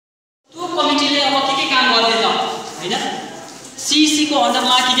कमिटीले अब के काम गर्ने त हैन सीईसी को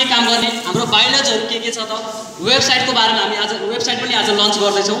अन्डरमा के काम गर्ने हाम्रो बायोलोजीहरु के छ त वेबसाइटको बारेमा हामी आज वेबसाइट पनि आज लन्च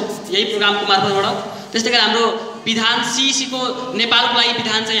गर्दै छौं यही प्रोग्रामको मार्फतबाट त्यसैगरी हाम्रो विधान सीईसी को नेपालको लागि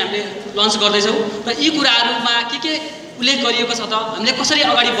विधान चाहिँ हामीले लन्च गर्दै छौं र यी कुराहरुमा के उल्लेख गरिएको छ त हामीले कसरी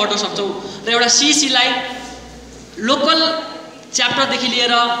अगाडि बढ्न सक्छौं र एउटा सीईसी लाई लोकल च्याप्टर देखि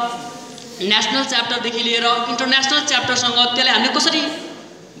लिएर नेशनल च्याप्टर देखि लिएर इन्टरनेशनल च्याप्टर सँग त्यसले हामीले कसरी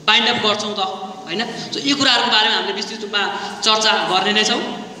बाइन्ड अप गर्छौं त हैन सो यी कुराहरुको बारेमा हामीले विस्तृत रूपमा चर्चा गर्ने नै छौं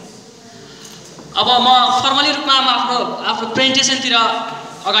अब म फर्मली रूपमा म आफ्नो प्रेजेन्टेसन तिर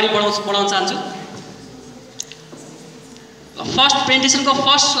अगाडि बढाउन चाहन्छु फर्स्ट प्रेजेन्टेसन को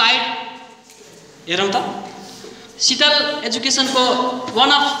फर्स्ट स्लाइड हेरौं त शीतल एजुकेशन को वन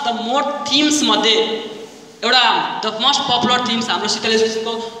अफ द मोर थीम्स मध्ये एउटा द मोस्ट पपुलर थीम्स हाम्रो शीतल एजुकेशन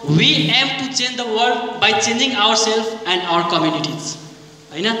को V M to change the world by changing ourselves and our communities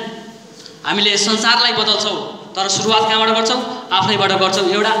हैन हामीले संसारलाई बदल्छौं तर सुरुवात कहाँबाट गर्छौं आफैबाट गर्छौं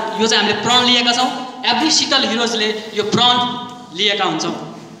एउटा यो चाहिँ हामीले प्रण लिएका छौं एभ्री शीतल हिरोजले यो प्रण लिएका हुन्छौं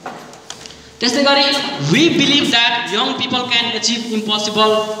त्यसैगरी we believe that young people can achieve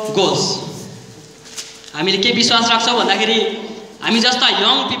impossible goals हामीले के विश्वास राख्छौं भन्दाखेरि हामी जस्ता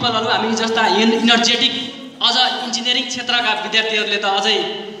यङ पीपलहरु हामी जस्ता एनर्जेटिक अझ इन्जिनियरिङ क्षेत्रका विद्यार्थीहरुले त अझै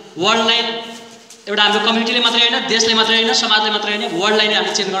वर्ल्डलाई एउटा हाम्रो कम्युनिटीले मात्रै हैन देशले मात्रै हैन समाजले मात्रै हैन वर्ल्डलाई नै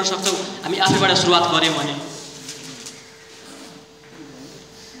हामी चेन्ज गर्न सक्छौं हामी आफैबाट सुरुवात गर्यौं भने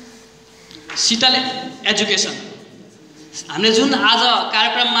शीतल एजुकेशन हामीले जुन आज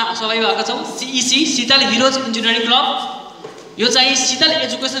कार्यक्रममा सहभागी भएका छौं सीईसी शीतल हिरोज इन्जिनियरिङ क्लब यो चाहिँ शीतल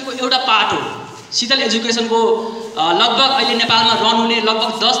एजुकेशन को एउटा पार्ट हो शीतल एजुकेशन को लगभग अहिले नेपालमा रन हुने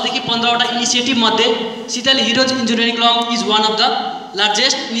लगभग 10 देखि 15 वटा इनिशिएटिभ मध्ये शीतल heroes engineering club is one of the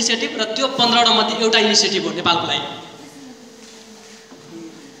largest initiative र त्यो 15 वटा मध्ये एउटा इनिशिएटिभ हो नेपालको लागि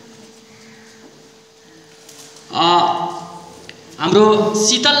हाम्रो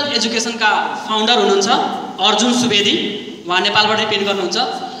शीतल एजुकेशन का फाउन्डर हुनुहुन्छ अर्जुन सुवेदी उहाँ नेपालबाटै पेन गर्नुहुन्छ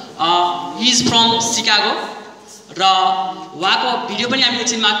ही इज फ्रम शिकागो र उहाँको भिडियो पनि हामी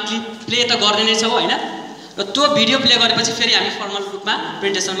एकछिनमा प्ले त गर्ने नै छौं हैन र त्यो भिडियो प्ले गरेपछि फेरि हामी फर्मल रूपमा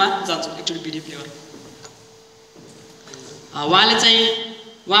प्रेजेन्टेसनमा जान्छौं एकचोटी भिडियो प्ले गरौँ उहाँले चाहिँ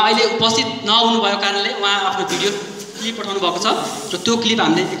उहाँ अहिले उपस्थित नहुनु भएको कारणले उहाँ आफ्नो भिडियो क्लिप पठाउनु भएको छ र त्यो क्लिप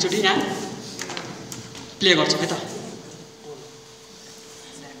हामीले एकचोटी यहाँ प्ले गर्छौं है त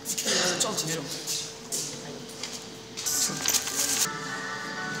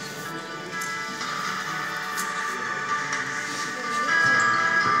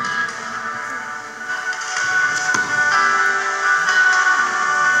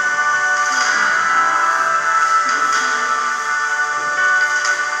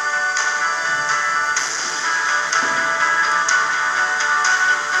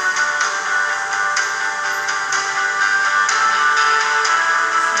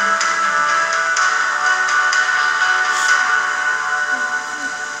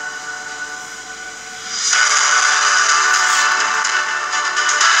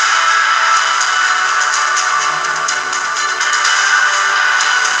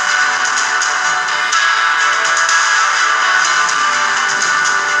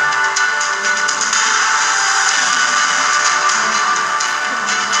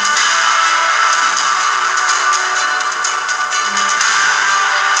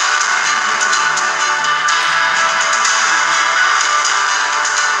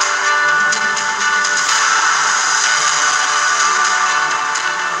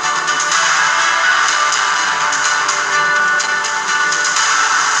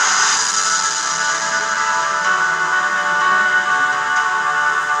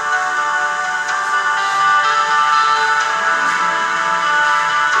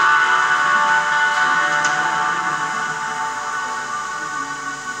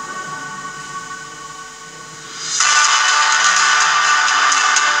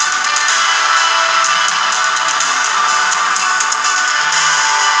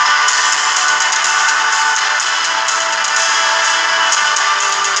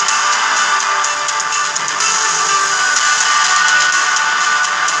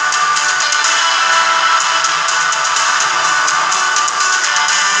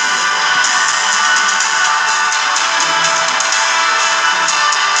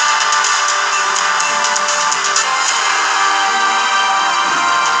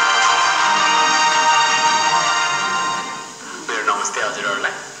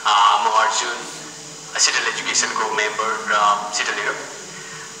Ceetle Education को member Ceetlehero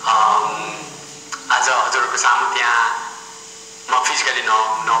आज हजुरहरुको सामु त्यहाँ म फिजिकली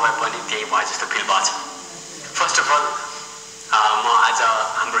नभए पनि त्यही भए जस्तो फिल भएको छ। फर्स्ट अफ अल म आज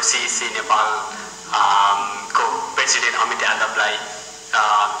हाम्रो सीईसी नेपाल को प्रेसिडेन्ट अमित यादवलाई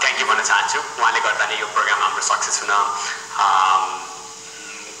थ्याङ्क यू भन्न चाहन्छु। उहाँले गर्दा नै यो प्रोग्राम हाम्रो सक्सेस हुन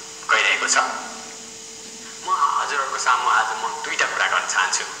गइरहेको छ। म हजुरहरूको सामु आज म दुईटा कुरा गर्न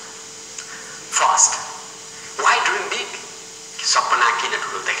चाहन्छु। First, why dream big? सपना किन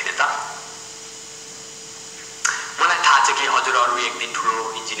ठुलो देख्ने त? मलाई थाहा छ कि हजुरहरू एक दिन ठुलो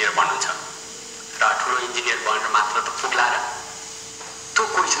इन्जिनियर बन्नुहुन्छ र ठुलो इन्जिनियर बनेर मात्र त पुग्ला र? त्यो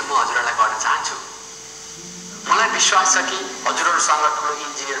क्वेसन म हजुरहरूलाई गर्न चाहन्छु। मलाई विश्वास छ कि हजुरहरूसँग ठुलो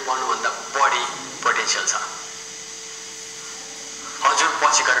इन्जिनियर बन्नुभन्दा बढी पोटेन्सियल छ। हजुर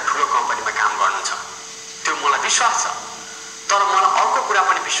पछि गएर ठुलो कम्पनीमा काम गर्नुहुन्छ, त्यो मलाई विश्वास छ। तर मलाई अर्को कुरा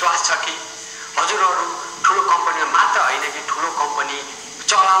पनि विश्वास छ कि हजुरहरू ठुलो कम्पनीमा मात्र होइन कि ठुलो कम्पनी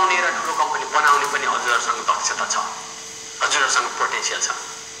चलाउने र ठुलो कम्पनी बनाउने पनि हजुरहरूसँग दक्षता छ, हजुरहरूसँग पोटेन्सियल छ।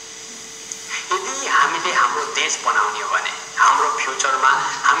 यदि हामीले हाम्रो देश बनाउने हो भने हाम्रो फ्युचरमा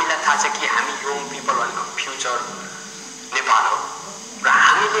हामीलाई थाहा छ कि हामी यङ पिपल भनेको फ्युचर नेपाल हो र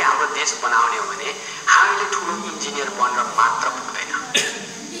हामीले हाम्रो देश बनाउने हो भने हामीले ठुलो इन्जिनियर बनेर मात्र पुग्दैन,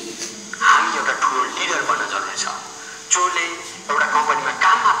 हामी एउटा ठुलो लिडर बन्न जरुरी छ, जसले एउटा कम्पनीमा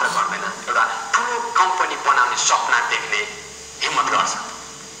काम मात्र गर्दैन, एउटा ठुलो कम्पनी बनाउने सपना देख्ने हिम्मत गर्छ।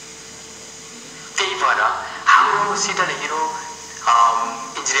 त्यही भएर हाम्रो सिटल हिरो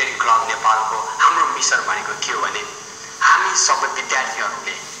इन्जिनियरिङ क्लब नेपालको हाम्रो मिसन भनेको के हो भने हामी सबै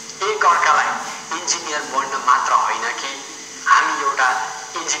विद्यार्थीहरूले एक अर्कालाई इन्जिनियर बन्न मात्र होइन कि हामी एउटा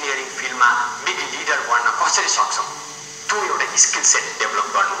इन्जिनियरिङ फिल्डमा बिग लिडर बन्न कसरी सक्छौँ त्यो एउटा स्किल सेट डेभलप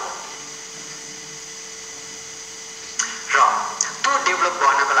गर्नु हो र त्यो डेभलप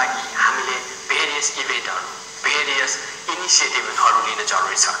गर्नको लागि हामीले भेरियस इभेन्टहरू, भेरियस इनिसिएटिभहरू लिन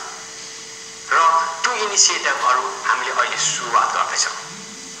जरुरी छ र त्यो इनिसिएटिभहरू हामीले अहिले सुरुवात गर्दैछौँ।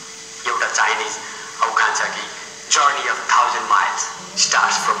 एउटा चाइनिज उखान छ कि journey of 1000 miles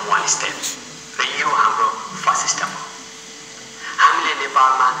starts from one step र यो हाम्रो फर्स्ट स्टेप हो। हामीले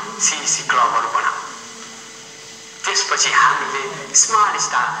नेपालमा सीईसी क्लबहरू बनाऊ, त्यसपछि हामीले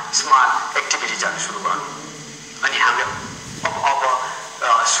स्मार्ट एक्टिभिटिजहरू सुरु गरौँ अनि हामीले अब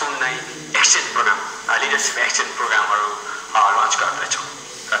सुन नै एक्सचेन्ज प्रोग्राम, लिडरसिप एक्सचेन्ज प्रोग्रामहरू लन्च गर्दैछौँ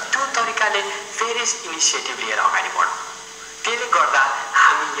र त्यो तरिकाले भेरियस इनिसिएटिभ लिएर अगाडि बढौँ। त्यसले गर्दा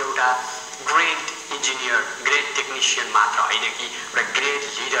हामी एउटा ग्रेट इन्जिनियर, ग्रेट टेक्निसियन मात्र होइन कि एउटा ग्रेट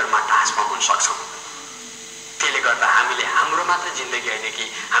लिडरमा ट्रान्सफर्म हुन सक्छौँ। त्यसले गर्दा हामीले हाम्रो मात्र जिन्दगी होइन कि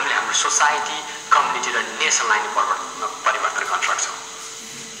हामीले हाम्रो सोसाइटी, कम्युनिटी र नेसनलाई नै परिवर्तन गर्न सक्छौँ।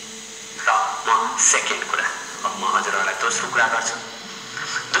 र म सेकेन्ड कुरा, अब म हजुरहरूलाई दोस्रो कुरा गर्छु।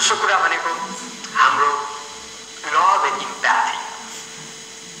 दोस्रो कुरा भनेको हाम्रो लभ एन्ड इम्प्याथी।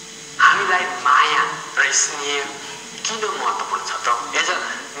 हामीलाई माया र स्नेह किन महत्त्वपूर्ण छ त? एज अ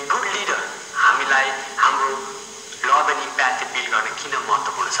गुड लिडर हामीलाई हाम्रो लभ एन्ड इम्प्याथी बिल्ड गर्न किन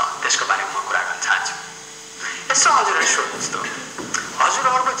महत्त्वपूर्ण छ त्यसको बारेमा म कुरा गर्न चाहन्छु। यसो हजुरहरू सोध्नुहोस् त,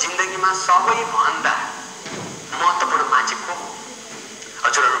 हजुरहरूको जिन्दगीमा सबैभन्दा महत्त्वपूर्ण मान्छे को हो?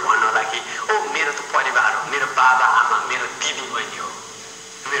 हजुरहरू भन्नुहोला कि ओ मेरो त परिवार हो, मेरो बाबा आमा, मेरो दिदी बहिनी हो,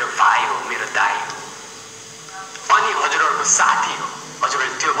 मेरो भाइ हो, मेरो दाइ हो, अनि हजुरहरूको साथी हो,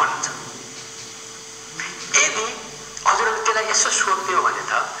 हजुरहरूले त्यो भन्नुहुन्छ। यदि हजुरहरूले त्यसलाई यसो सोध्ने हो भने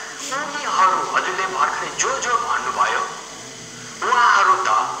त उनीहरू हजुरले भर्खरै जो भन्नुभयो उहाँहरू त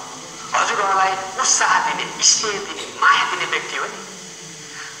हजुरहरूलाई उत्साह दिने, स्नेह दिने, माया दिने व्यक्ति हो नि।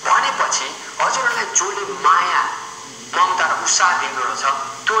 भनेपछि हजुरहरूलाई जसले माया, ममता र उत्साह दिँदो रहेछ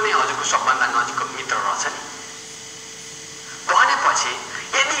त्यो नै हजुरको सबभन्दा नजिकको मित्र रहेछ नि। भनेपछि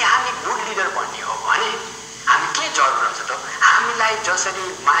यदि हामी गुड लिडर बन्ने हो भने हामी के जरुरी छ त? हामीलाई जसरी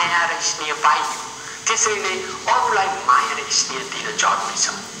माया र स्नेह पाइयो त्यसरी नै अरूलाई माया र स्नेह दिन जरुरी छ।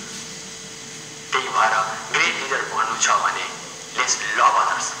 त्यही भएर ग्रेट लिडर बन्नु छ भने let's love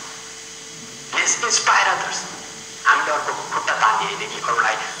others, let's inspire others. हामीले अर्को खुट्टा तान्ने होइन कि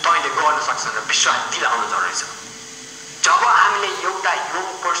अरूलाई तैँले गर्न सक्छन् र विश्वास दिलाउन जरुरी छ। जब हामीले एउटा यङ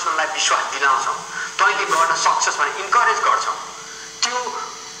पर्सनलाई विश्वास दिलाउँछौँ, तैँले गर्न सक्छस् भने इन्करेज गर्छौँ, त्यो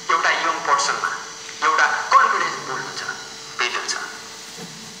एउटा यङ पर्सनमा एउटा कन्फिडेन्स बिल्ड हुन्छ, बिल्ड हुन्छ।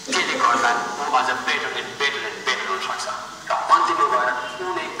 त्यसले गर्दा ऊ अझ बेटर एन्ड बेटर हुन सक्छ र अन्तिममा गएर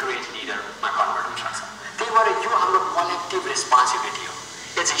ऊ नै ग्रेट लिडरमा कन्भर्ट हुन सक्छ। त्यही भएर यो हाम्रो कलेक्टिभ रेस्पोन्सिबिलिटी हो।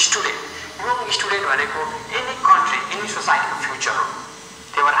 As a student, young student भनेको एनी कन्ट्री, एनी सोसाइटीको फ्युचर हो।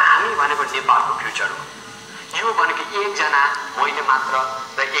 त्यही भएर हामी भनेको नेपालको फ्युचर हो। यो भनेको एकजना मैले मात्र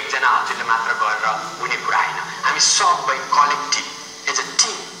र एकजना हजुरले मात्र गरेर हुने कुरा होइन। हामी सबै कलेक्टिभ एज अ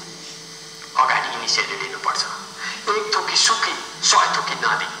टिम अगाडि इनिसिएटिभ लिनुपर्छ। एक थोकी सुकी 100 थोकी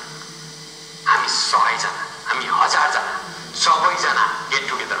नदी, हामी 100 जना, हामी 1000 जना सबैजना गेट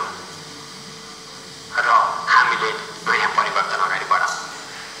टुगेदर हौँ र हामीले नयाँ परिवर्तन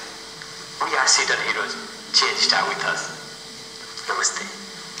our Ceetleheroes. Cheers, stay with us. Namaste.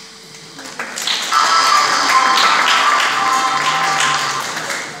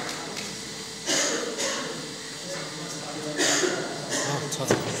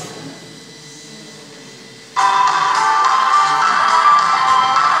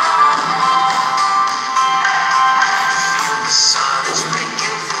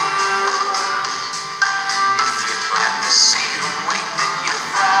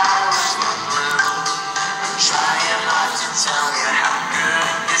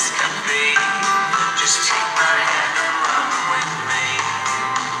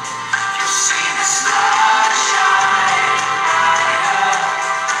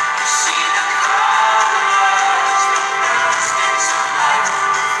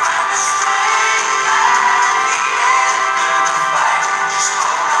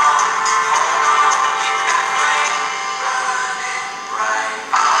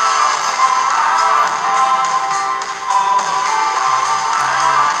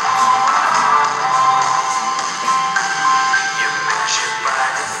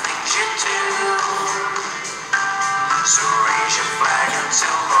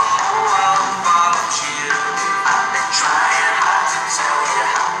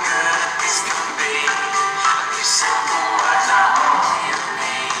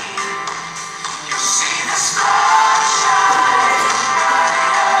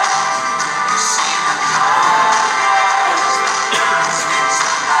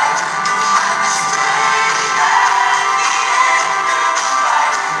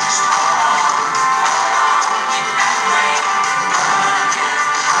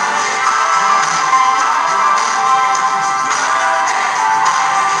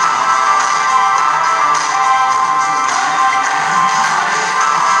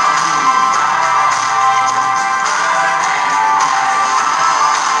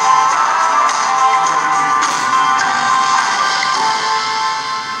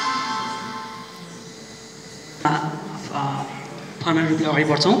 Formal रूपले अगाडि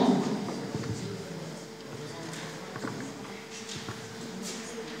बढ्छौँ।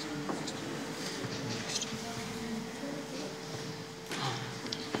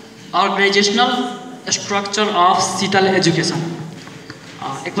 Organisational structure of Sheetal education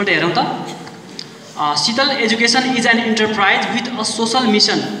एकपल्ट हेरौँ त। शीतल education is an enterprise with a social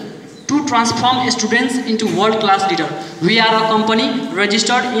mission to transform students into world class leader. We are a company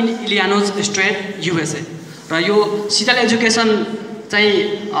registered in Illinois state USA। र यो शीतल education चाहिँ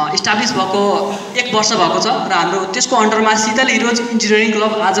establish भएको 1 वर्ष भएको छ र हाम्रो त्यसको अन्डरमा शीतलहेरोज इन्जिनियरिङ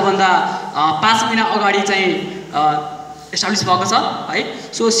क्लब आजभन्दा 5 महिना अगाडि चाहिँ इस्टाब्लिस भएको छ है।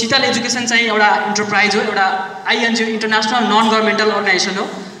 सो शीतल एजुकेसन चाहिँ एउटा इन्टरप्राइज हो, एउटा INGO international non governmental organisation हो।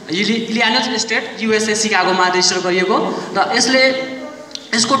 इलिनोइस स्टेट USA सिकागोमा रेजिस्टर गरिएको र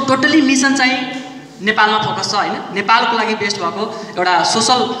यसको टोटली मिसन चाहिँ नेपालमा फोकस छ हैन। नेपालको लागि बेस्ट भएको एउटा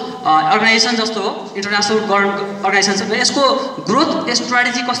सोशल अर्गनाइजेसन जस्तो हो, इन्टरनेसनल अर्गनाइजेसन छ। र यसको ग्रोथ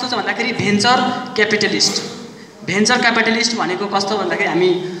स्ट्राटेजी कस्तो छ भन्दाखेरि भेन्चर क्यापिटलिस्ट भनेको कस्तो भन्दाखेरि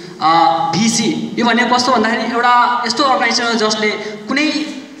हामी VC यो भनेको कस्तो भन्दाखेरि एउटा यस्तो अर्गनाइजेसन हो जसले कुनै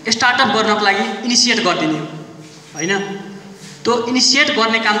स्टार्टअप गर्नको लागि इनिसिएट गरिदिने हो हैन। त्यो इनिसिएट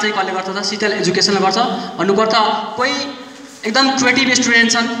गर्ने काम चाहिँ कसले गर्छ त शीतल एजुकेसनले गर्छ। भन्नुपर्दा कोही एकदम क्रिएटिभ स्टुडेन्ट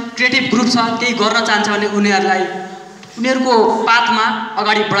छन्, क्रिएटिभ ग्रुप छ, केही गर्न चाहन्छ भने उनीहरूको पाथमा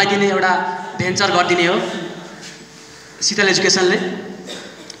अगाडि बढाइदिने एउटा भेन्चर गरिदिने हो शीतल एजुकेसनले।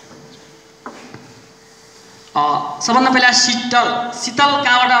 सबभन्दा पहिला शीतल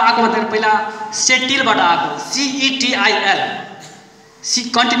कहाँबाट आएको भन्दाखेरि पहिला सेटिलबाट आएको, CETIL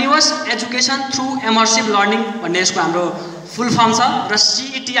continuous education through immersive learning भन्ने यसको हाम्रो फुल फर्म छ। र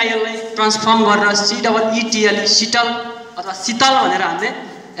CETIL लाई ट्रान्सफर्म गरेर CEETL शीतल अथवा शीतल भनेर हामीले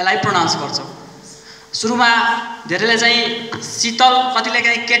यसलाई प्रोनाउन्स गर्छौँ। सुरुमा धेरैले चाहिँ शीतल, कतिले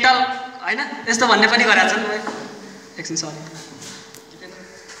चाहिँ केटल हैन यस्तो भन्ने पनि गरेका छन्। एकछिन सरी।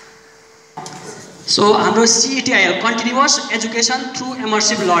 सो हाम्रो CETIL continuous education through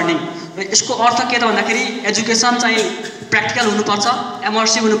immersive learning र यसको अर्थ के त भन्दाखेरि एजुकेसन चाहिँ प्र्याक्टिकल हुनुपर्छ,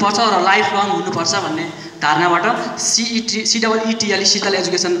 इमर्सिभ हुनुपर्छ र लाइफ लङ हुनुपर्छ भन्ने धारणाबाट CEETL शीतल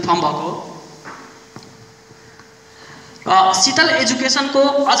एजुकेसन फर्म भएको हो। शीतल एजुकेसनको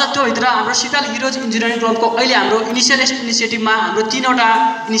अझ त्योभित्र हाम्रो शीतलहेरोज इन्जिनियरिङ क्लबको अहिले हाम्रो इनिसियल इनिसिएटिभमा हाम्रो 3वटा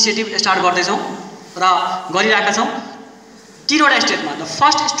इनिसिएटिभ स्टार्ट गर्दैछौँ र गरिरहेका छौँ 3वटा स्टेजमा। The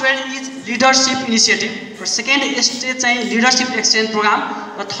first stage is leadership initiative, र सेकेन्ड स्टेज चाहिँ लिडरसिप एक्सचेन्ज प्रोग्राम,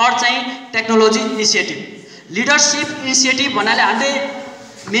 र थर्ड चाहिँ टेक्नोलोजी इनिसिएटिभ। लिडरसिप इनिसिएटिभ भन्नाले हामीले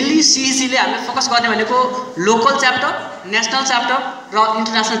मेनली CECले हामीले फोकस गर्ने भनेको लोकल च्याप्टर, नेसनल च्याप्टर र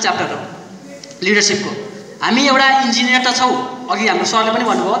इन्टरनेसनल च्याप्टर हो लिडरसिपको। हामी एउटा इन्जिनियर त छौँ, अघि हाम्रो सरले पनि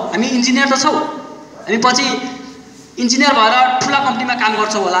भन्नुभयो हामी इन्जिनियर त छौँ, हामी पछि इन्जिनियर भएर ठुला कम्पनीमा काम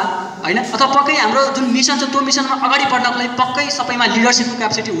गर्छौँ होला हैन, अथवा पक्कै हाम्रो जुन मिसन छ त्यो मिसनमा अगाडि बढ्नको लागि पक्कै सबैमा लिडरसिपको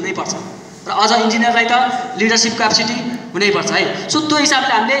क्यापेसिटी हुनैपर्छ र अझ इन्जिनियरलाई त लिडरसिप क्यापेसिटी हुनैपर्छ है। सो त्यो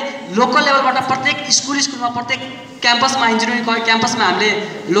हिसाबले हामीले लोकल लेभलबाट प्रत्येक स्कुलमा प्रत्येक क्याम्पसमा इन्जिनियरिङ क्याम्पसमा हामीले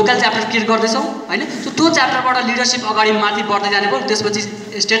लोकल च्याप्टर क्रिएट गर्दैछौँ हैन। सो त्यो च्याप्टरबाट लिडरसिप अगाडि माथि बढ्दै जाने भयो, त्यसपछि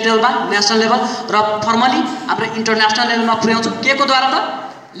स्टेट लेभलमा नेसनल लेभल र फर्मली हाम्रो इन्टरनेसनल लेभलमा पुर्याउँछौँ। के को द्वारा त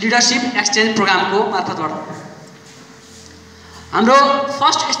लिडरसिप एक्सचेन्ज प्रोग्रामको मार्फतबाट। हाम्रो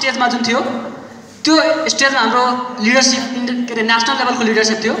फर्स्ट स्टेजमा जुन थियो त्यो स्टेजमा हाम्रो लिडरसिप के अरे नेसनल लेभलको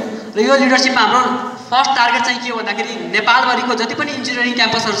लिडरसिप थियो र यो लिडरसिपमा हाम्रो फर्स्ट टार्गेट चाहिँ के हो भन्दाखेरि नेपालभरिको जति पनि इन्जिनियरिङ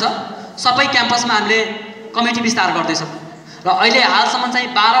क्याम्पसहरू छ सबै क्याम्पसमा हामीले कमिटी विस्तार गर्दैछौँ र अहिले हालसम्म चाहिँ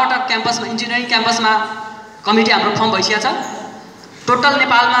 12वटा क्याम्पसमा इन्जिनियरिङ क्याम्पसमा कमिटी हाम्रो फर्म भइसकेको छ। टोटल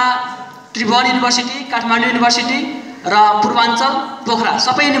नेपालमा त्रिभुवन युनिभर्सिटी, काठमाडौँ युनिभर्सिटी र पूर्वाञ्चल पोखरा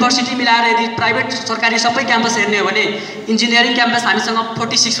सबै युनिभर्सिटी मिलाएर यदि प्राइभेट सरकारी सबै क्याम्पस हेर्ने हो भने इन्जिनियरिङ क्याम्पस हामीसँग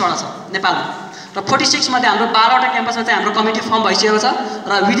 46 वटा छ नेपालमा र 46 मध्ये हाम्रो 12वटा क्याम्पसमा चाहिँ हाम्रो कमिटी फर्म भइसकेको छ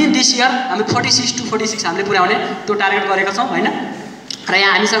र विदिन दिस इयर हामी 46 to 46 हामीले पुर्याउने त्यो टार्गेट गरेका छौँ हैन। र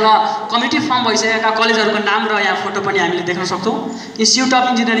यहाँ हामीसँग कमिटी फर्म भइसकेका कलेजहरूको नाम र यहाँ फोटो पनि हामीले देख्न सक्छौँ। Institute of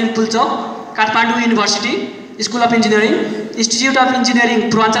engineering Pulchowk, Kathmandu university school of engineering, institute of engineering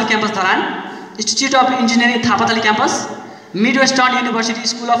Purvanchal campus Dharan, institute of engineering Thapathali campus, mid western university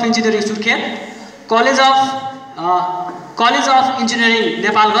school of engineering Surkhet, college of engineering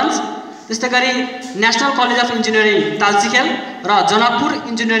Nepalgunj, त्यस्तै गरी नेसनल कलेज अफ इन्जिनियरिङ तालसीखेल र जनकपुर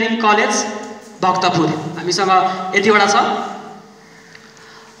इन्जिनियरिङ कलेज भक्तपुर हामीसँग यतिवटा छ।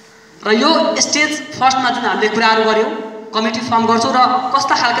 र यो स्टेज फर्स्टमा जुन हामीले कुराहरू गऱ्यौँ कमिटी फर्म गर्छौँ र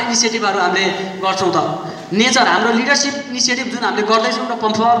कस्ता खालका इनिसिएटिभहरू हामीले गर्छौँ त नेचर हाम्रो लिडरसिप इनिसिएटिभ जुन हामीले गर्दैछौँ र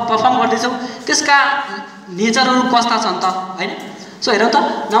पर्फर्म गर्दैछौँ त्यसका नेचरहरू कस्ता छन् त हैन। सो हेरौँ त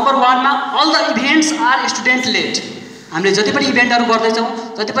नम्बर 1 मा all the events are student led. हामीले जति पनि इभेन्टहरू गर्दैछौँ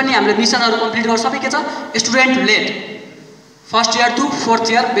जति पनि हामीले मिसनहरू कम्प्लिट गर्छौँ सबै के छ student led. First year to fourth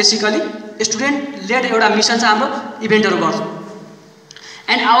year basically student led एउटा मिसन छ हाम्रो इभेन्टहरू गर्छौँ।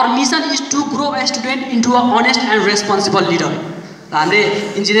 And our mission is to grow a student into a honest and responsible leader. र हामीले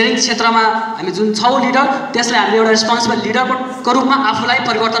इन्जिनियरिङ क्षेत्रमा हामी जुन छौँ लिडर त्यसलाई हामीले एउटा रेस्पोन्सिबल लिडरको रूपमा आफूलाई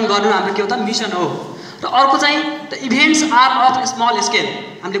परिवर्तन गर्नु हाम्रो के हो त मिसन हो। र अर्को चाहिँ the events are of small scale.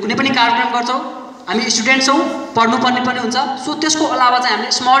 हामीले कुनै पनि कार्यक्रम गर्छौँ हामी स्टुडेन्ट छौँ पढ्नुपर्ने पनि हुन्छ सो त्यसको अलावा चाहिँ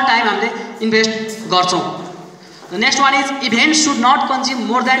हामीले स्मल टाइम हामीले इन्भेस्ट गर्छौँ। The next one is event should not consume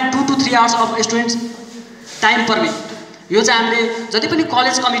more than 2 to 3 hours of students time per week. यो चाहिँ हामीले जति पनि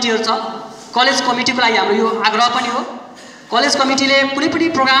कलेज कमिटीहरू छ कलेज कमिटीको लागि हाम्रो यो आग्रह पनि हो। कलेज कमिटीले कुनै पनि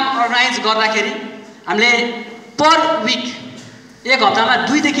प्रोग्राम अर्गनाइज गर्दाखेरि हामीले पर विक एक हप्तामा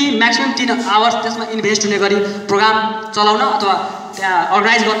 2 देखि म्याक्सिमम 3 आवर्स त्यसमा इन्भेस्ट हुने गरी प्रोग्राम चलाउन अथवा त्यहाँ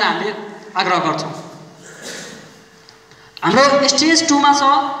अर्गनाइज गर्न हामीले आग्रह गर्छौँ। हाम्रो स्टेज 2 मा छ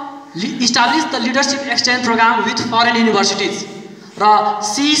establish the leadership exchange programme with foreign universities र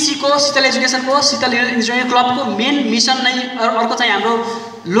सीईसी को शीतल एजुकेसनको शीतल इन्जिनियरिङ क्लबको मेन मिसन नै अर्को चाहिँ हाम्रो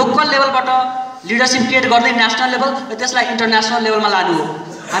लोकल लेभलबाट लिडरसिप क्रिएट गर्दै नेसनल लेभल र त्यसलाई इन्टरनेसनल लेभलमा लानु हो।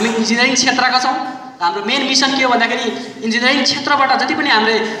 हामी इन्जिनियरिङ क्षेत्रका छौँ हाम्रो मेन मिसन के हो भन्दाखेरि इन्जिनियरिङ क्षेत्रबाट जति पनि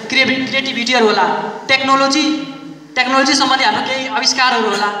हामीले क्रिएटिभिटीहरू होला टेक्नोलोजी सम्बन्धी हाम्रो केही आविष्कारहरू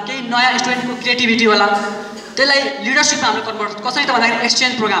होला केही नयाँ स्टुडेन्टको क्रिएटिभिटी होला त्यसलाई लिडरसिपमा हामीले कन्भर्ट कसरी त भन्दाखेरि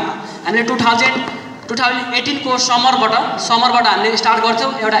एक्सचेन्ज प्रोग्राममा हामीले 2018 को समरबाट हामीले स्टार्ट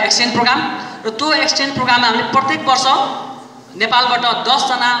गर्छौँ एउटा एक्सचेन्ज प्रोग्राम र त्यो एक्सचेन्ज प्रोग्राममा हामीले प्रत्येक वर्ष नेपालबाट 10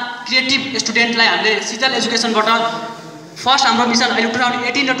 जना क्रिएटिभ स्टुडेन्टलाई हामीले शीतल एजुकेसनबाट फर्स्ट हाम्रो मिसन अहिले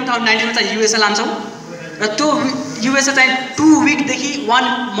 2018 र 2019 मा चाहिँ युएसए लान्छौँ र त्यो युएसए चाहिँ 2 विकदेखि 1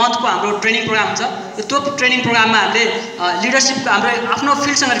 मन्थको हाम्रो ट्रेनिङ प्रोग्राम हुन्छ। त्यो ट्रेनिङ प्रोग्राममा हामीले लिडरसिपको हाम्रो आफ्नो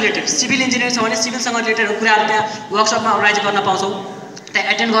फिल्डसँग रिलेटेड सिभिल इन्जिनियरिङ छ भने सिभिलसँग रिलेटेड कुराहरू त्यहाँ वर्कसपमा अर्गनाइज गर्न पाउँछौँ त्यहाँ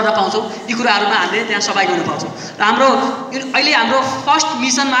एटेन्ड गर्न पाउँछौँ। यी कुराहरूमा हामीले त्यहाँ सहभागी हुन पाउँछौँ र हाम्रो अहिले हाम्रो फर्स्ट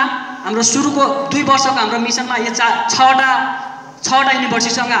मिसनमा हाम्रो सुरुको 2 वर्षको हाम्रो मिसनमा यो 6वटा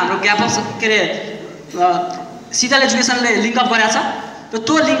युनिभर्सिटीसँग हाम्रो ग्यापअप के अरे शीतल एजुकेसनले लिङ्कअप गरेको छ र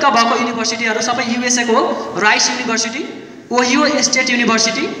त्यो लिङ्कअप भएको युनिभर्सिटीहरू सबै युएसए को हो। Rice university, Ohio state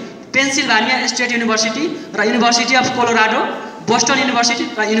university, पेन्सिल्भानिया state university र university of Colorado, Boston university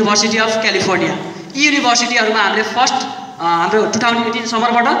र युनिभर्सिटी अफ क्यालिफोर्निया। यी युनिभर्सिटीहरूमा हामीले फर्स्ट हाम्रो 2018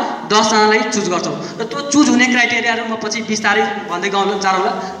 समरबाट 10 जनालाई चुज गर्छौँ र त्यो चुज हुने क्राइटेरियाहरू म पछि बिस्तारै भन्दै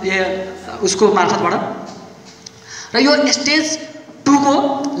जाउँला उसको मार्फतबाट। र यो स्टेज 2 को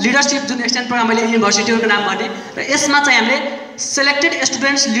लिडरसिप जुन एक्सचेन्ज प्रोग्राम मैले युनिभर्सिटीहरूको नाम भने र यसमा चाहिँ हामीले selected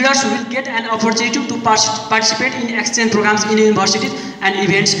students leaders will get an opportunity to participate in exchange programmes in universities and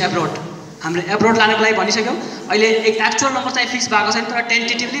events abroad. हामीले एब्रोड लानको लागि भनिसक्यौँ। अहिले एक एक्चुअल नम्बर चाहिँ फिक्स भएको छैन, तर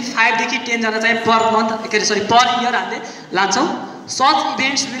टेन्टेटिभली 5 देखि 10 जना चाहिँ पर मन्थ पर इयर हामीले लान्छौँ। Such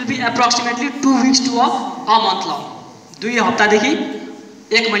events will be approximately 2 weeks to a month long। 2 हप्तादेखि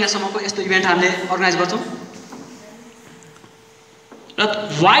 1 महिनासम्मको यस्तो इभेन्ट हामीले अर्गनाइज गर्छौँ। र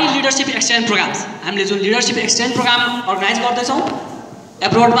वाइ लिडरसिप एक्सचेन्ज प्रोग्राम्स, हामीले जुन लिडरसिप एक्सचेन्ज प्रोग्राम अर्गनाइज गर्दैछौँ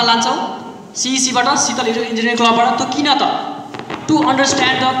एब्रोडमा लान्छौँ सीईसीबाट, शीतल इन्जिनियरिङ क्लबबाट, त्यो किन त? To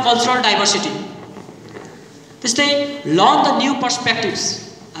understand the cultural diversity. त्यस्तै लर्न द न्यू पर्सपेक्टिभ्स।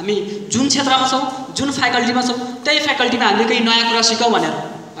 हामी जुन क्षेत्रमा छौँ, जुन फ्याकल्टीमा छौँ, त्यही फ्याकल्टीमा हामीले केही नयाँ कुरा सिकौँ भनेर,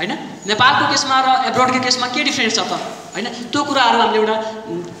 होइन? नेपालको केसमा र एब्रोडको केसमा के डिफ्रेन्स छ त, होइन? त्यो कुराहरू हामीले एउटा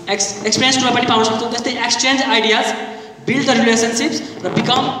एक्सपिरियन्स कुरा पनि पाउन सक्छौँ। त्यस्तै exchange ideas, build the relationships र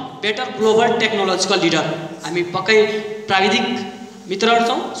become better global technological leader. हामी पक्कै प्राविधिक मित्रहरू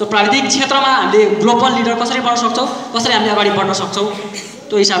छौँ, सो प्राविधिक क्षेत्रमा हामीले ग्लोबल लिडर कसरी बन्न सक्छौँ, कसरी हामीले अगाडि बढ्न सक्छौँ,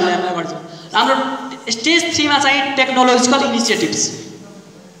 त्यो हिसाबले हामी अगाडि छौँ। हाम्रो स्टेज 3 मा चाहिँ टेक्नोलोजिकल इनिसिएटिभ्स,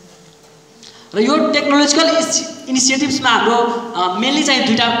 र यो टेक्नोलोजिकल इनिसिएटिभ्समा हाम्रो मेनली चाहिँ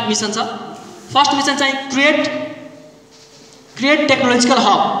 2टा मिसन छ। फर्स्ट मिसन चाहिँ क्रिएट टेक्नोलोजिकल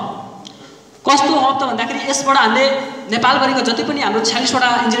हब। कस्तो हब त भन्दाखेरि यसबाट हामीले नेपालभरिको जति पनि हाम्रो 46 वटा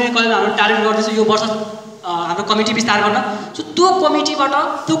इन्जिनियरिङ कलेजमा हाम्रो टार्गेट गर्दैछौँ यो वर्ष हाम्रो कमिटी विस्तार गर्न। सो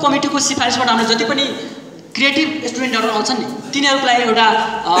त्यो कमिटीको सिफारिसबाट हामीले जति पनि क्रिएटिभ स्टुडेन्टहरू आउँछन् नि, तिनीहरूलाई एउटा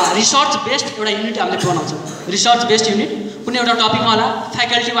रिसर्च बेस्ड एउटा युनिट हामीले बनाउँछौँ। रिसर्च बेस्ड युनिट कुनै एउटा टपिकमा होला,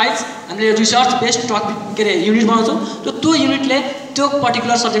 फ्याकल्टी वाइज हामीले रिसर्च बेस्ड युनिट बनाउँछौँ। त्यो युनिटले त्यो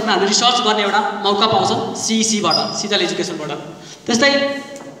पर्टिकुलर सब्जेक्टमा हामीले रिसर्च गर्ने एउटा मौका पाउँछौँ सीईसीबाट, शीतल एजुकेसनबाट। त्यस्तै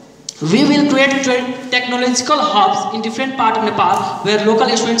we will create technological hubs in different parts of Nepal where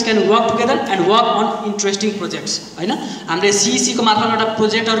local students can work together and work on interesting projects, हैन? हामीले सीईसी को मार्फत एउटा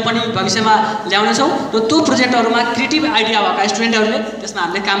प्रोजेक्टहरु पनि भविष्यमा ल्याउने छौं र त्यो प्रोजेक्टहरुमा क्रिएटिभ आइडिया भएका स्टुडेन्टहरुले त्यसमा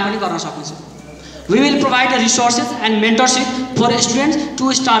हामीले काम पनि गर्न सक्नेछौँ। We will provide the resources and mentorship for students to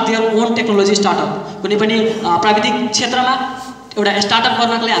start their own technology startup। कुनै पनि प्राविधिक क्षेत्रमा एउटा स्टार्टअप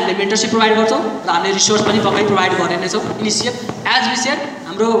गर्नको लागि हामीले मेन्टरशिप प्रोवाइड गर्छौँ र हामीले रिसोर्स पनि पक्कै प्रोवाइड गर्ने छौँ। इनिसिएट एज वी सेड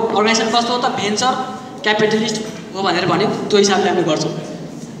हाम्रो अर्गनाइजेसन कस्तो हो त, भेन्चर क्यापिटलिस्ट हो भनेर भन्यो, त्यो हिसाबले हामीले गर्छौँ।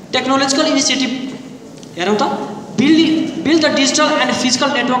 टेक्नोलोजिकल इनिसिएटिभ हेरौँ त, build the digital and physical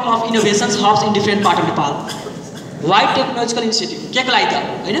network of innovations hubs in different part of Nepal. Why technological initiative के को लागि त,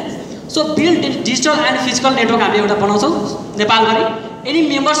 होइन? So build digital and physical network हामीले एउटा बनाउँछौँ नेपालभरि। Any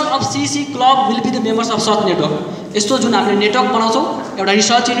members of CEC club will be the members of such network. यस्तो जुन हामीले नेटवर्क बनाउँछौँ, एउटा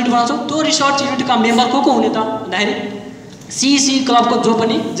रिसर्च युनिट बनाउँछौँ, त्यो रिसर्च युनिटका मेम्बर को हुने त भन्दाखेरि सीईसी क्लबको जो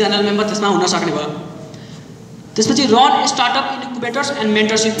पनि जनरल मेम्बर त्यसमा हुन सक्ने भयो। त्यसपछि run startup incubators and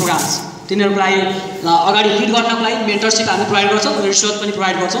मेन्टरशिप programmes. तिनीहरूको लागि अगाडि लिड गर्नको लागि मेन्टरशिप हामी प्रोभाइड गर्छौँ, रिसर्च पनि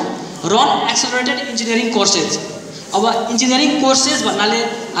प्रोभाइड गर्छौँ। Run accelerated engineering courses. अब इन्जिनियरिङ कोर्सेस भन्नाले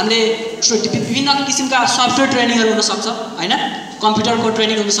हामीले विभिन्न किसिमका सफ्टवेयर ट्रेनिङहरू हुनसक्छ, होइन? कम्प्युटरको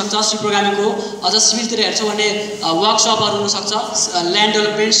ट्रेनिङ हुनसक्छ, सी प्रोग्रामिङको, अझ सिभिलतिर हेर्छौँ भने वर्कसपहरू हुनसक्छ, ल्यान्ड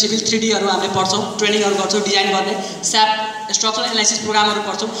डेभलपमेन्ट, सिभिल 3Dहरू हामीले पढ्छौँ, ट्रेनिङहरू गर्छौँ, डिजाइन गर्ने, स्याप स्ट्रक्चरल एनालाइसिस प्रोग्रामहरू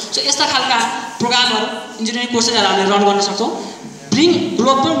पढ्छौँ। सो यस्ता खालका प्रोग्रामहरू इन्जिनियरिङ कोर्सेसहरू हामीले रन गर्न सक्छौँ। Bring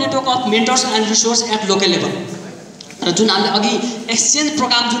global network of mentors and resource at local level. र जुन हामीले अघि एक्सचेन्ज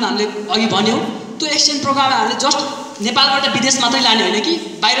प्रोग्राम जुन हामीले अघि भन्यौँ, त्यो एक्सचेन्ज प्रोग्राम हामीले जस्ट नेपालबाट विदेश मात्रै लाने होइन कि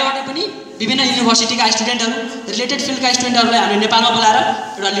बाहिरबाट पनि विभिन्न युनिभर्सिटीका स्टुडेन्टहरू, रिलेटेड फिल्डका स्टुडेन्टहरूलाई हामीले नेपालमा बोलाएर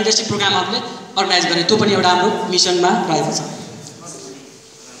एउटा लिडरसिप प्रोग्रामहरूले अर्गनाइज गर्ने, त्यो पनि एउटा हाम्रो मिसनमा रहेको छ।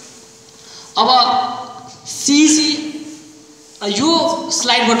 अब सीईसी, यो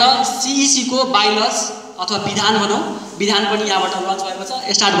स्लाइडबाट सीईसी को बाइलज अथवा विधान भनौँ, विधान पनि यहाँबाट लन्च भएको छ,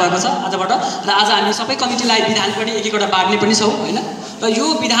 स्टार्ट भएको छ आजबाट। र आज हामी सबै कमिटीलाई विधान पनि एक एकवटा बाँड्ने पनि छौँ, होइन? र यो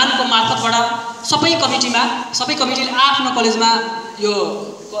विधानको मार्फतबाट सबै कमिटीले आफ्नो कलेजमा यो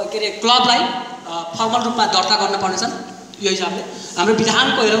के अरे क्लबलाई फर्मल रूपमा दर्ता गर्न पर्नेछन्। यो हिसाबले हाम्रो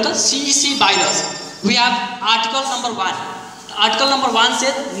विधानको हेरौँ त, CEC बाइलज। We have article number 1। Article number 1 say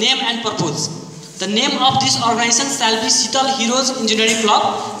name and purpose. The name of this organization shall be Ceetleheroes Engineering Club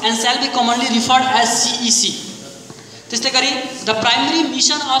and shall be commonly referred as CEC. त्यस्तै गरी the primary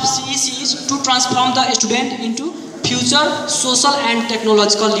mission of CEC is to transform the student into future social and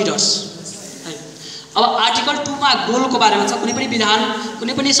technological leaders. अब article 2 मा गोलको बारेमा छ। कुनै पनि विधान,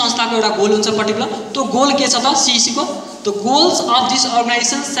 कुनै पनि संस्थाको एउटा गोल हुन्छ पर्टिकुलर, त्यो गोल के छ त सीईसी को? The goals of this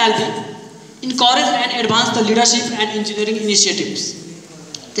organization shall be encourage and advance the leadership and engineering initiatives.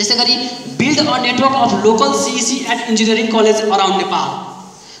 त्यस्तै गरी build a network of local CEC at engineering college around Nepal.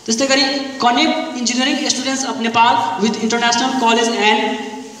 त्यस्तै गरी connect engineering students of Nepal with international college and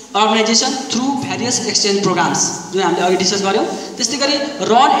organisation through various exchange programmes जुन हामीले अघि discuss गऱ्यौँ। त्यस्तै गरी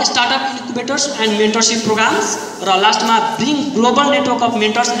run startup incubators and mentorship programmes र लास्टमा bring global network of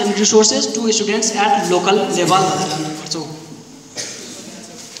mentors and resources to students at local level भनेर हामी गर्छौँ।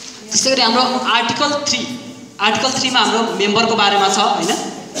 त्यस्तै गरी हाम्रो आर्टिकल 3 मा हाम्रो मेम्बरको बारेमा छ हैन।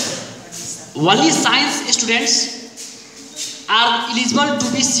 Only science students are eligible to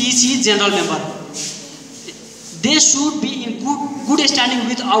be CEC general member. They should be in good standing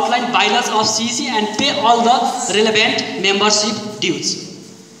with outlined bylaws of CEC and pay all the relevant membership dues.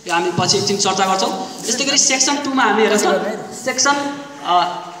 यो हामी पछि एकछिन चर्चा गर्छौँ। त्यस्तै गरी सेक्सन 2 मा हामी हेर्छौँ सेक्सन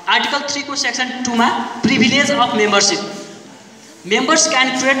आर्टिकल 3 को सेक्सन 2 मा privilege of membership. Members can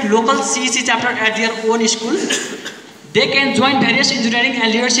create local CEC chapter at their own school. They can join various engineering and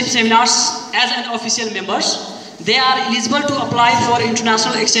leadership seminars as an official members. They are eligible to apply for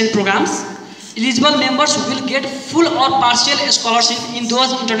international exchange programs. Eligible members will get full or partial scholarship in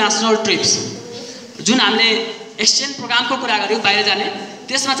those international trips. जुन हामीले exchange प्रोग्रामको कुरा गर्यौँ बाहिर जाने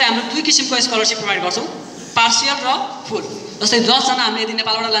त्यसमा चाहिँ हाम्रो दुई किसिमको स्कलरशिप प्रोभाइड गर्छौँ, पार्शियल र फुल। जस्तै 10 जना हामीले यदि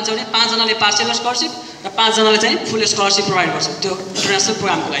नेपालबाट लान्छौँ भने 5 जनाले पार्शियल स्कलरशिप र 5 जनाले चाहिँ फुल स्कलरशिप प्रोभाइड गर्छौँ त्यो इन्टरनेसनल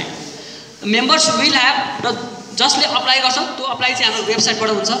प्रोग्रामको लागि। मेम्बर्स विल ह्याभ र जसले अप्लाई गर्छ त्यो अप्लाई चाहिँ हाम्रो वेबसाइटबाट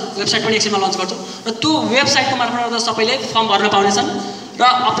हुन्छ, वेबसाइट पनि एकछिनमा लन्च गर्छौँ र त्यो वेबसाइटको मार्फत सबैले फर्म भर्न पाउनेछन् र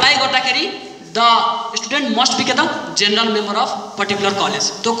अप्लाई गर्दाखेरि the student must be the general member of particular college.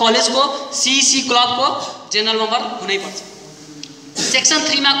 त्यो कलेजको CEC क्लबको जनरल मेम्बर हुनैपर्छ। सेक्सन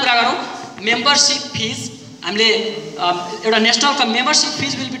 3 मा कुरा गरौँ मेम्बरशिप फिज। हामीले एउटा national membership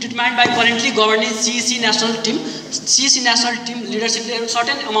fees will be determined by currently governing CEC national team लिडरसिपले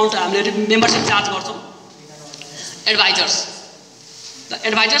certain amount हामीले मेम्बरशिप चार्ज गर्छौँ। एडभाइजर्स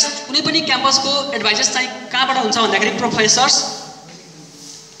कुनै पनि क्याम्पसको एडभाइजर्स चाहिँ कहाँबाट हुन्छ भन्दाखेरि प्रोफेसर्स,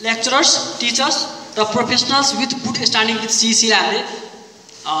 लेक्चरर्स, टिचर्स र professionals with good standing with CEC लाई हामीले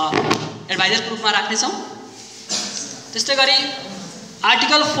एडभाइजरको रूपमा राख्नेछौँ। त्यस्तै गरी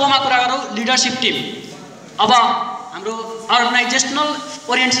आर्टिकल 4 मा कुरा गरौँ लिडरसिप टिम। अब हाम्रो अर्गनाइजेसनल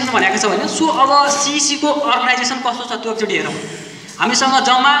ओरिएन्टेसन भनेको छ होइन, सो अब CEC को अर्गनाइजेसन कस्तो छ त्यो एकचोटि हेरौँ। हामीसँग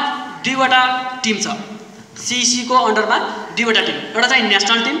जम्मा 2 वटा टिम छ CEC को अन्डरमा, 2 वटा टिम, एउटा चाहिँ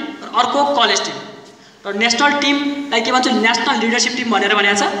नेसनल टिम र अर्को कलेज टिम। र नेसनल टिमलाई के भन्छ नेसनल लिडरसिप टिम भनेर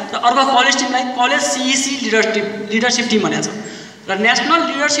भनेको छ र अर्को कलेज टिमलाई कलेज CEC लिडरसिप टिम भनेको छ। र नेसनल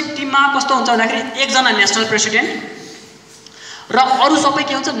लिडरसिप टिममा कस्तो हुन्छ भन्दाखेरि एकजना नेसनल प्रेसिडेन्ट र अरू सबै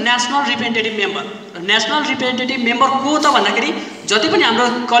के हुन्छ नेसनल रिप्रेजेन्टेटिभ मेम्बर। र नेसनल रिप्रेजेन्टेटिभ मेम्बर को त भन्दाखेरि जति पनि हाम्रो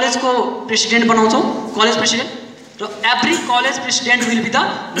कलेजको प्रेसिडेन्ट बनाउँछौँ कलेज प्रेसिडेन्ट, र every college president will be the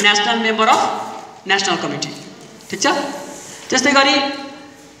national member of national committee. ठिक छ। त्यस्तै गरी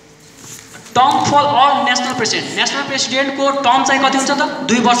term for all national प्रेसिडेन्टको term चाहिँ कति हुन्छ त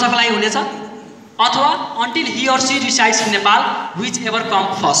 2 वर्षको लागि हुनेछ अथवा until Hee or C resides in Nepal which ever come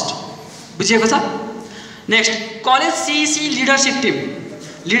first. बुझिएको छ। नेक्स्ट कलेज CEC लिडरसिप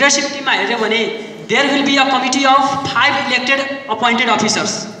टिममा हेऱ्यो भने there will be a committee of 5 elected appointed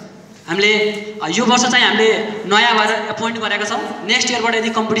officers. हामीले यो वर्ष चाहिँ हामीले नयाँ भएर एपोइन्ट गरेका छौँ। नेक्स्ट इयरबाट यदि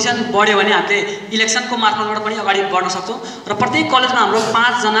कम्पिटिसन बढ्यो भने हामीले इलेक्सनको मार्फतबाट पनि अगाडि बढ्न सक्छौँ। र प्रत्येक कलेजमा हाम्रो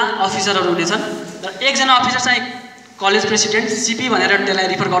 5 जना अफिसरहरू हुनेछन् र 1 जना अफिसर चाहिँ कलेज प्रेसिडेन्ट CP भनेर त्यसलाई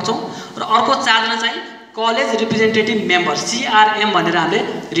रिफर गर्छौँ र अर्को 4 जना चाहिँ कलेज रिप्रेजेन्टेटिभ मेम्बर CRM भनेर हामीले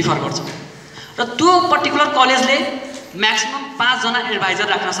रिफर गर्छौँ। र त्यो पर्टिकुलर कलेजले म्याक्सिमम 5 जना एडभाइजर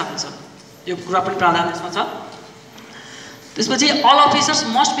राख्न सक्छ। यो कुरा पनि प्रावधान यसमा छ। त्यसपछि all officers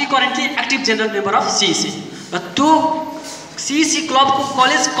must be currently active general member of CEC। र त्यो CEC क्लबको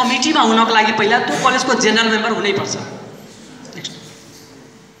कलेज कमिटीमा हुनको लागि पहिला त्यो कलेजको जनरल मेम्बर हुनैपर्छ। नेक्स्ट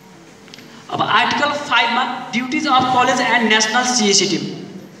अब आर्टिकल 5 मा duties of college and national CEC team.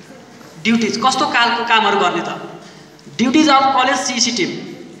 Duties कस्तो खालको कामहरू गर्ने त? Duties of college CEC team,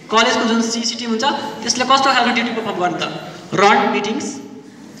 कलेजको जुन CEC टिम हुन्छ त्यसले कस्तो खालको ड्युटी परफर्म गर्ने त? Run meetings,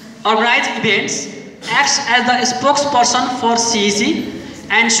 organise events, acts as the spokesperson for CEC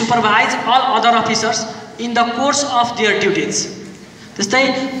and supervise all other officers in the course of their duties. त्यस्तै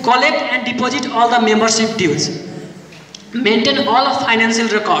collect and deposit all the membership dues, maintain all of financial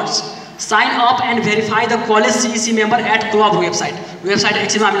records, sign up and verify the college CEC member at club website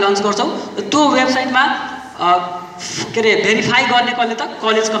एकछिनमा हामी lunch गर्छौँ। त्यो वेबसाइटमा के अरे verify गर्ने कसले त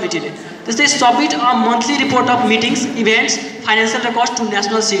कलेज कमिटीले। त्यस्तै submit a monthly report of meetings events financial records to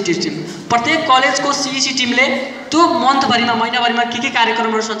national CEC team. प्रत्येक कलेजको CEC टिमले त्यो मन्थभरिमा महिनाभरिमा के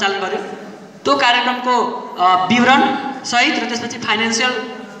कार्यक्रमहरू सञ्चालन गर्यो त्यो कार्यक्रमको विवरण सहित र त्यसपछि फाइनेन्सियल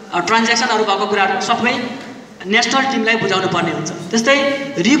ट्रान्ज्याक्सनहरू भएको कुराहरू सबै नेसनल टिमलाई बुझाउनु पर्ने हुन्छ। त्यस्तै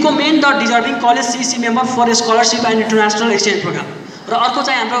recommend the deserving college CEC member for scholarship and international exchange programme. र अर्को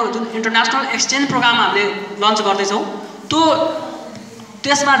चाहिँ हाम्रो जुन इन्टरनेसनल एक्सचेन्ज प्रोग्राम हामीले लन्च गर्दैछौँ त्यो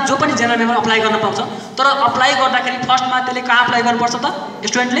त्यसमा जो पनि जेनरल मेम्बर अप्लाई गर्न पाउँछ तर अप्लाई गर्दाखेरि फर्स्टमा त्यसले कहाँ अप्लाई गर्नुपर्छ त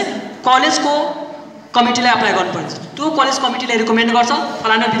स्टुडेन्टले कलेजको कमिटीलाई अप्लाई गर्नुपर्छ त्यो कलेज कमिटीले रिकमेन्ड गर्छ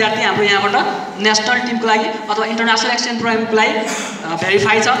फलाना विद्यार्थी हाम्रो यहाँबाट नेसनल टिमको लागि अथवा इन्टरनेसनल एक्सचेन्ज प्रोग्रामको लागि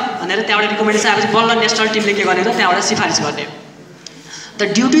भेरिफाई छ भनेर त्यहाँबाट रिकमेन्डेसन आएपछि बल्ल नेसनल टिमले के गर्ने त त्यहाँबाट सिफारिस गर्ने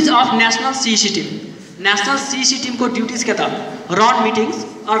the duties of national सिइसी team national सिइसी टिमको ड्युटिज के त run meetings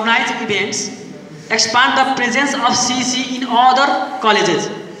organise events expand the presence of CEC in other colleges,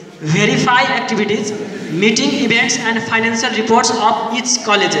 verify activities, meeting events and financial reports of each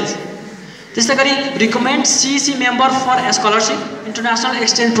colleges. त्यस्तै गरी recommend CEC member for a scholarship, international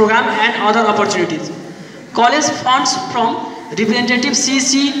exchange program and other opportunities. College funds from representative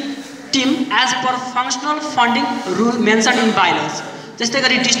CEC team as per functional funding rule mentioned in bylaws. त्यस्तै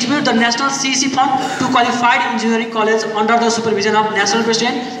गरी distribute the national CEC fund to qualified engineering college under the supervision of national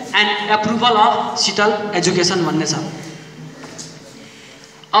president and approval of Ceetle Education भन्ने छ।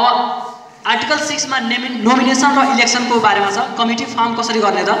 अब article 6 मा nomination र इलेक्सनको बारेमा छ committee form कसरी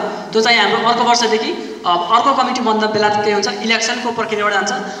गर्ने त त्यो चाहिँ हाम्रो अर्को वर्षदेखि अर्को कमिटी बन्द बेला के हुन्छ इलेक्सनको प्रक्रियाबाट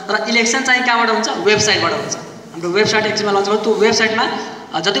जान्छ र इलेक्सन चाहिँ कहाँबाट हुन्छ वेबसाइटबाट हुन्छ हाम्रो वेबसाइट एकछिनमा लन्च गर्छ त्यो वेबसाइटमा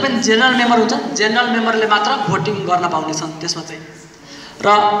जति पनि जेनरल मेम्बर हुन्छ जेनरल मेम्बरले मात्र भोटिङ गर्न पाउने छन् त्यसमा चाहिँ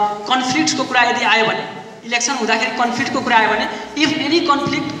र कन्फ्लिक्टको कुरा यदि आयो भने इलेक्सन हुँदाखेरि कन्फ्लिक्टको कुरा आयो भने if any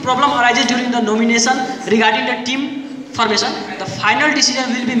conflict problem arises during the nomination regarding the team formation the final decision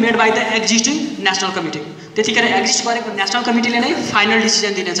will be made by the existing national committee त्यतिखेर एक्जिस्ट गरेको नेसनल कमिटीले नै फाइनल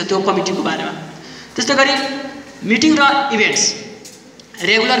डिसिजन दिनेछ त्यो कमिटीको बारेमा त्यस्तै गरी मिटिङ र इभेन्ट्स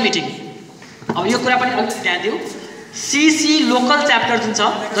रेगुलर मिटिङ अब यो कुरा पनि अलिक ध्यान दिउँ सिसी लोकल च्याप्टर जुन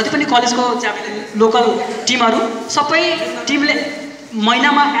छ जति पनि कलेजको लोकल टिमहरू सबै टिमले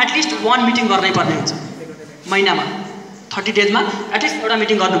महिनामा एटलिस्ट 1 मिटिङ गर्नै पर्ने हुन्छ महिनामा 30 डेजमा एटलिस्ट एउटा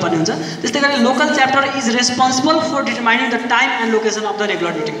मिटिङ गर्नुपर्ने हुन्छ त्यस्तै गरी local chapter is responsible for determining the time and location of the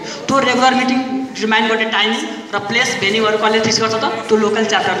regular meeting त्यो रेगुलर मिटिङ डिटरमाइन गर्ने टाइमिङ र प्लेस भेन्यूहरू कसले फिक्स गर्छ त त्यो लोकल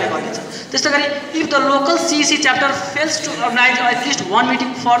च्याप्टरले गर्नेछ त्यस्तै गरी if the local सिइसी chapter fails to organise at least 1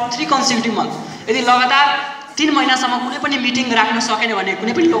 meeting for 3 कन्सिक्युटिभ month यदि लगातार 3 महिनासम्म कुनै पनि मिटिङ राख्न सकेन भने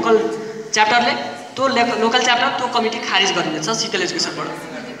कुनै पनि लोकल च्याप्टरले त्यो लोकल च्याप्टर त्यो कमिटी खारिज गरिनेछ सिटल एजुकेसनबाट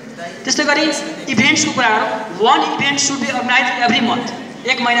त्यस्तै गरी इभेन्ट्सको कुरा गरौँ 1 event should be organise every month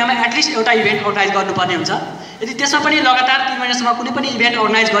एक महिनामा एटलिस्ट एउटा इभेन्ट अर्गनाइज गर्नुपर्ने हुन्छ यदि त्यसमा पनि लगातार 3 महिनासम्म कुनै पनि इभेन्ट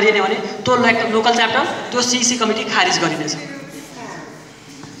अर्गनाइज गरिएन भने त्यो लोकल च्याप्टर त्यो सिइसी कमिटी खारिज गरिनेछ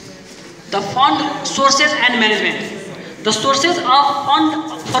the fund sources and management the sources of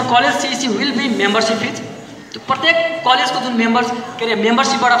fund for college सिइसी will be membership fees प्रत्येक कलेजको जुन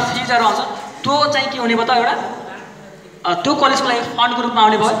मेम्बरसिपबाट फिजहरू आउँछ त्यो चाहिँ के हुने भयो त एउटा त्यो कलेजको लागि फन्डको रूपमा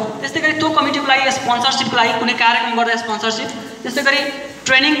आउने भयो त्यस्तै गरी त्यो कमिटीको लागि स्पोन्सरसिपको लागि कुनै कार्यक्रम गर्दा स्पोन्सरसिप त्यस्तै गरी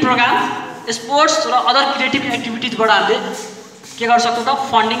ट्रेनिङ प्रोग्राम स्पोर्ट्स र अदर क्रिएटिभ एक्टिभिटिजबाट हामीले के गर्न सक्छौँ त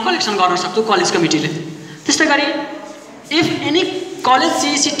फन्डिङ कलेक्सन गर्न सक्छौँ कलेज कमिटीले त्यस्तै गरी if any college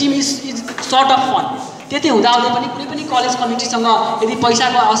सिइसी team is sort of fund त्यति हुँदाहुँदै पनि कुनै पनि कलेज कमिटीसँग यदि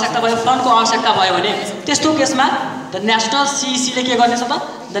पैसाको आवश्यकता भयो फन्डको आवश्यकता भयो भने त्यस्तो केसमा द नेसनल सिइसीले के गर्नेछ त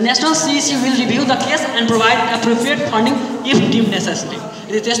the national सिइसी will review the case and provide appropriate funding if dim necessary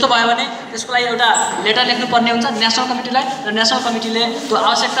यदि त्यस्तो भयो भने त्यसको लागि एउटा लेटर लेख्नुपर्ने हुन्छ नेसनल कमिटीलाई र नेसनल कमिटीले त्यो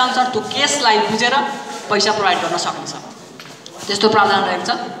आवश्यकता अनुसार त्यो केसलाई बुझेर पैसा प्रोभाइड गर्न सक्नेछ त्यस्तो प्रावधान रहेको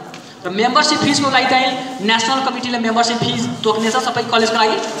छ र मेम्बरसिप फिजको लागि चाहिँ नेसनल कमिटीले मेम्बरसिप फिज तोक्नेछ सबै कलेजको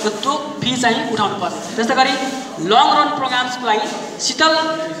लागि र त्यो फी चाहिँ उठाउनु पर्छ त्यस्तै गरी लङ रन प्रोग्राम्सको लागि Seattle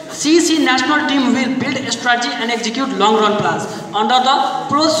सिइसी national team will build strategy and execute long run plans under the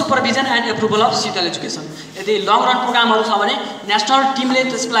close supervision and approval of Seattle education यदि लङ रन प्रोग्रामहरू छ भने नेसनल टिमले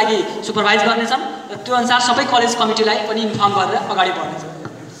त्यसको लागि सुपरभाइज गर्नेछन् र त्यो अनुसार सबै कलेज कमिटीलाई पनि इन्फर्म गरेर अगाडि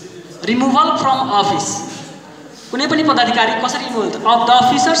बढ्नेछ रिमुभल फ्रम अफिस कुनै पनि पदाधिकारी कसरी remove of the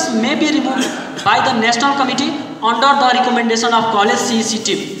officers may be remove by the national committee under the recommendation of college सिइसी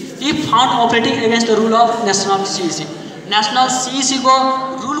team if found operating against the rule of national सिइसी national सिइसीको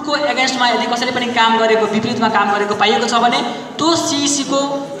रुलको एगेन्स्टमा यदि कसैले पनि काम गरेको विपरीतमा काम गरेको पाइएको छ भने त्यो सिइसीको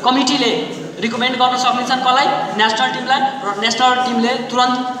कमिटीले रिकमेन्ड गर्न सक्नेछन् कसलाई नेसनल टिमलाई र नेसनल टिमले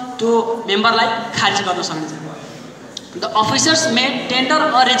तुरन्त त्यो मेम्बरलाई खारिज गर्न सक्नेछ the officers may tender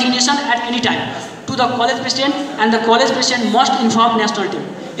a resignation at any time to the college president and the college president must inform national team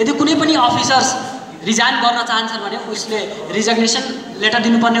यदि कुनै पनि अफिसर्स रिजाइन गर्न चाहन्छन् भने उसले रिजग्नेसन लेटर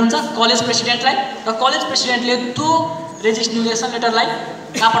दिनुपर्ने हुन्छ कलेज प्रेसिडेन्टलाई र कलेज प्रेसिडेन्टले त्यो रेजिग्नेसन लेटरलाई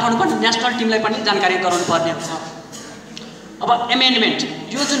कहाँ पठाउनु पर्ने नेसनल टिमलाई पनि जानकारी गराउनु पर्ने हुन्छ अब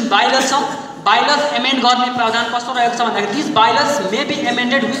एमेन्डमेन्ट यो जुन बाइलर छ बाइलर एमेन्ड गर्ने प्रावधान कस्तो रहेको छ भन्दाखेरि this बाइलर्स may be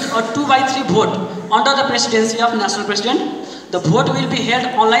एमेन्डेड with a 2/3 vote under the presidency of national president the vote will be held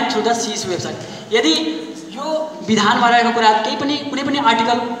online through the सिइसी website यदि यो विधानमा रहेको कुरा कुनै पनि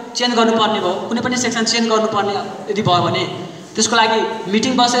आर्टिकल चेन्ज गर्नुपर्ने भयो, कुनै पनि सेक्सन चेन्ज गर्नुपर्ने यदि भयो भने त्यसको लागि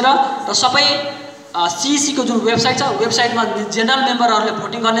मिटिङ बसेर र सबै CEC को जुन वेबसाइट छ वेबसाइटमा जेनरल मेम्बरहरूले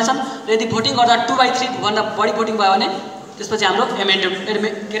भोटिङ गर्नेछन् र यदि भोटिङ गर्दा 2/3 भन्दा बढी भोटिङ भयो भने त्यसपछि हाम्रो के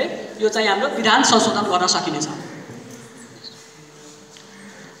अरे यो चाहिँ हाम्रो विधान संशोधन गर्न सकिनेछ।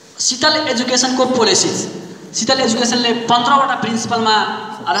 शीतल एजुकेसनको पोलिसिज, शीतल एजुकेसनले 15 वटा प्रिन्सिपलमा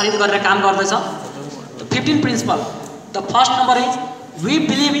आधारित गरेर काम गर्दैछ। 15 principal. The first number is we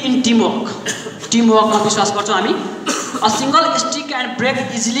believe in teamwork. टिमवर्कमा विश्वास गर्छौँ हामी। A single stick can brake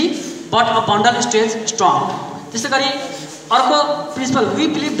easily but a bundle stage strong. त्यसै गरी अर्को principal we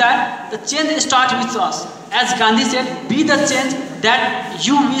believe that the change start with us. As Gandhi shed be the change that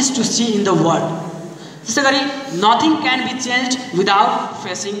you wish to see in the world. त्यसै गरी nothing can be change without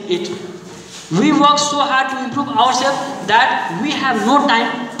facing it. We work so hard to improve our self that we have no time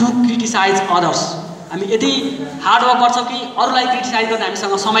to criticise others. हामी यति hard work गर्छौँ कि अरूलाई criticise गर्न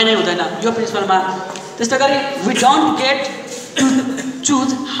हामीसँग समय नै हुँदैन यो प्रिन्सिपलमा। त्यस्तै गरी we don't get to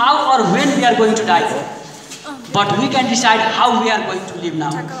choose how or when we are going to die but we can decide how we are going to leave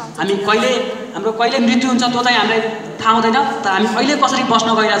now. हामी हाम्रो कहिले मृत्यु हुन्छ त्यो चाहिँ हामीलाई थाहा हुँदैन, तर हामी अहिले कसरी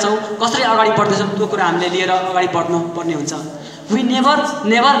बस्न गइरहेछौँ, कसरी अगाडि बढ्दैछौँ त्यो कुरा हामीले लिएर अगाडि बढ्नु पर्ने हुन्छ। We never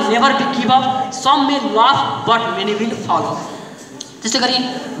be give up. Some may love but many will follow. त्यसै गरी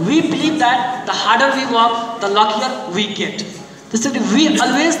we believe that the harder we work the luckier we get. त्यसै गरी we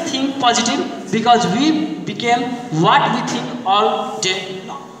always think positive because we became what we think all day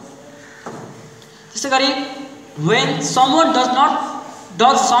long. त्यसै गरी when someone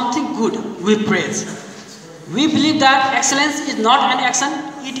does something good we praise. We believe that excellence is not an action,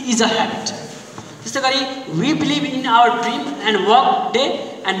 it is a habit. त्यसै गरी we believe in our dream and work day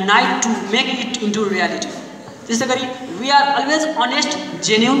and night to make it into reality. त्यसै गरी we are always honest,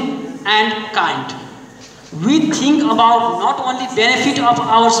 genuine and kind. We think about not only benefit of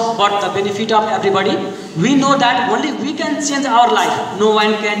ours but the benefit of everybody. We know that only we can change our life, no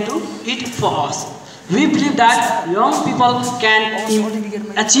one can do it for us. We believe that young people can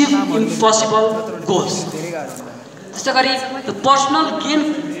achieve impossible goals. त्यसै गरी the personal gain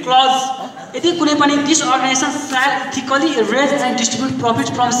clause यदि कुनै पनि this organization shall ethically raise and distribute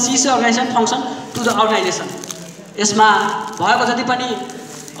profits from CEC organization function to the organization. यसमा भएको जति पनि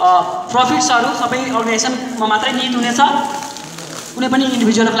प्रफिट्सहरू सबै अर्गनाइजेसनमा मात्रै निहित हुनेछ, कुनै पनि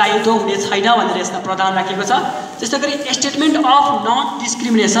इन्डिभिजुअलको लागि त्यो हुने छैन भनेर यसमा प्रावधान राखिएको छ। त्यस्तै गरी स्टेटमेन्ट अफ नन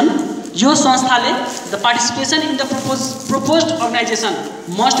डिस्क्रिमिनेसन, यो संस्थाले the participation in the proposed organization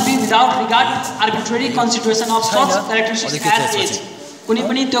must be without regard arbitrary consideration of such characteristics as age. कुनै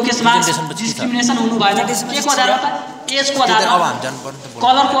पनि त्यो केसमा डिस्क्रिमिनेसन हुनु भएन। के को आधारमा? एजको आधारमा,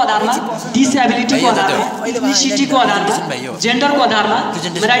 कलरको आधारमा, डिसेबिलिटीको आधारमा, इथनिसिटीको आधारमा, जेन्डरको आधारमा,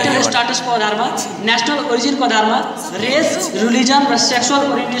 मैरिटल स्टाटसको आधारमा, नेशनल ओरिजिनको आधारमा, रेस, रिलिजन र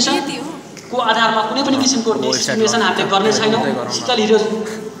सेक्सुअल ओरिएन्टेसनको आधारमा कुनै पनि किसिमको डिस्क्रिमिनेसन हामीले गर्ने छैनौँ। शीतल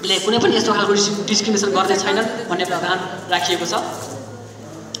हिरोजले कुनै पनि यस्तो खालको डिस्क्रिमिनेसन गर्ने छैन भन्ने प्रावधान राखिएको छ।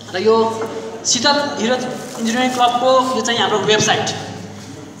 र यो शीतल हिरोज इन्जिनियरिङ क्लबको यो चाहिँ हाम्रो वेबसाइट।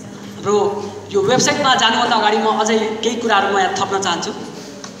 हाम्रो यो वेबसाइटमा जानुभन्दा अगाडि म अझै केही कुराहरू म यहाँ थप्न चाहन्छु।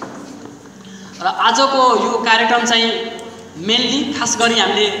 र आजको यो कार्यक्रम चाहिँ मेनली खास गरी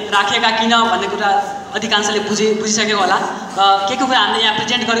हामीले राखेका किन भन्ने कुरा अधिकांशले बुझिसकेको होला र के कुरा हामीले यहाँ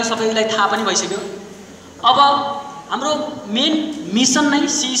प्रेजेन्ट गर्यो सबैलाई थाहा पनि भइसक्यो। अब हाम्रो मेन मिसन नै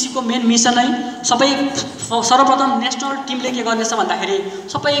CEC को मेन मिसन नै सर्वप्रथम नेसनल टिमले के गर्नेछ भन्दाखेरि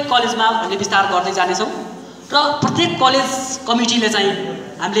सबै कलेजमा हामीले विस्तार गर्दै जानेछौँ र प्रत्येक कलेज कमिटीले चाहिँ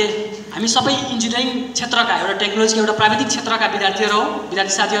हामी सबै इन्जिनियरिङ क्षेत्रका एउटा टेक्नोलोजीको एउटा प्राविधिक क्षेत्रका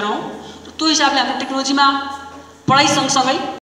विद्यार्थी साथीहरू हौँ र त्यो हिसाबले हाम्रो टेक्नोलोजीमा पढाइ सँगसँगै